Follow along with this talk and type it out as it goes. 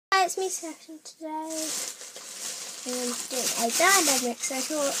it's me, Saffron, today. And I'm doing a blind bag mix. So I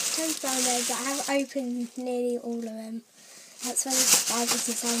thought 10 blind bags, but I have opened nearly all of them. That's why this bag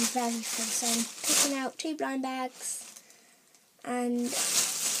doesn't sound very full. So I'm picking out 2 blind bags and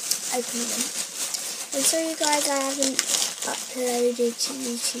opening them. And sorry guys, I haven't uploaded to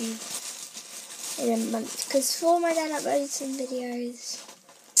YouTube in a month because before my dad uploaded some videos,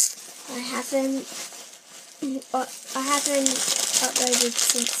 I haven't uploaded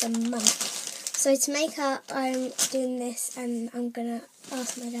since a month. So to make up, I'm doing this and I'm gonna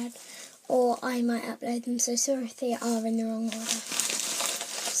ask my dad, or I might upload them. So sorry if they are in the wrong order.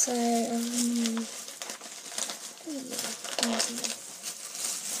 So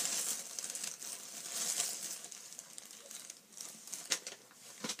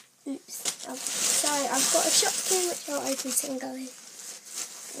oops. So I've got a shotgun which I'll open singly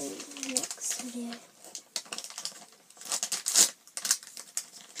in the next video.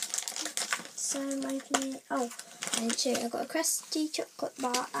 So I'm opening it. Oh, I didn't show you. I've got a crusty chocolate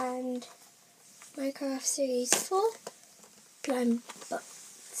bar and Minecraft Series 4 blind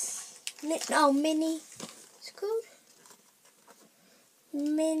box. Mini. It's called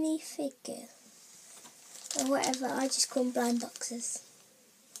mini figure or whatever. I just call them blind boxes.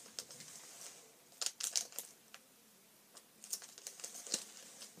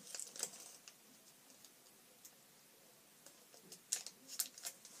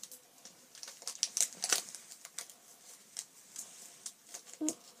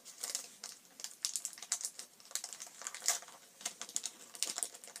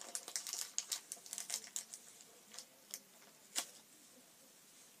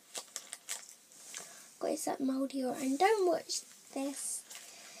 It's that mouldy and don't watch this.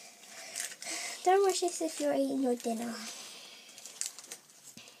 Don't watch this if you're eating your dinner.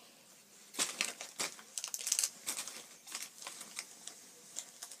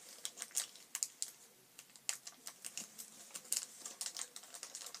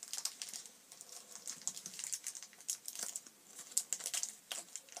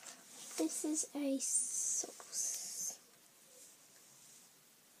 This is a sauce.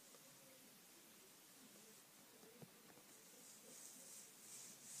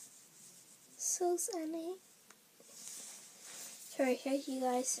 Sauce Annie. Sorry, show you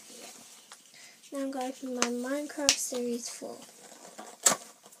guys. So, yeah. Now I'm going to open my Minecraft Series 4.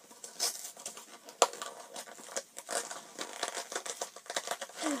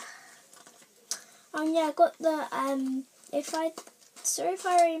 Yeah, I got the sorry if I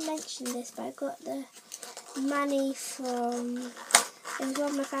already mentioned this, but I got the money from, it was one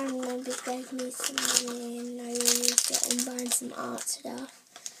of my family members gave me some money and I used it on buying some art stuff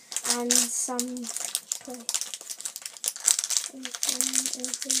and some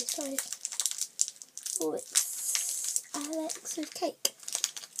toys. Oh, it's Alex with cake.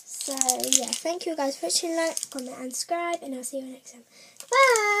 So yeah, thank you guys for watching, like, comment and subscribe, and I'll see you next time.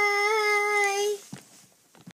 Bye!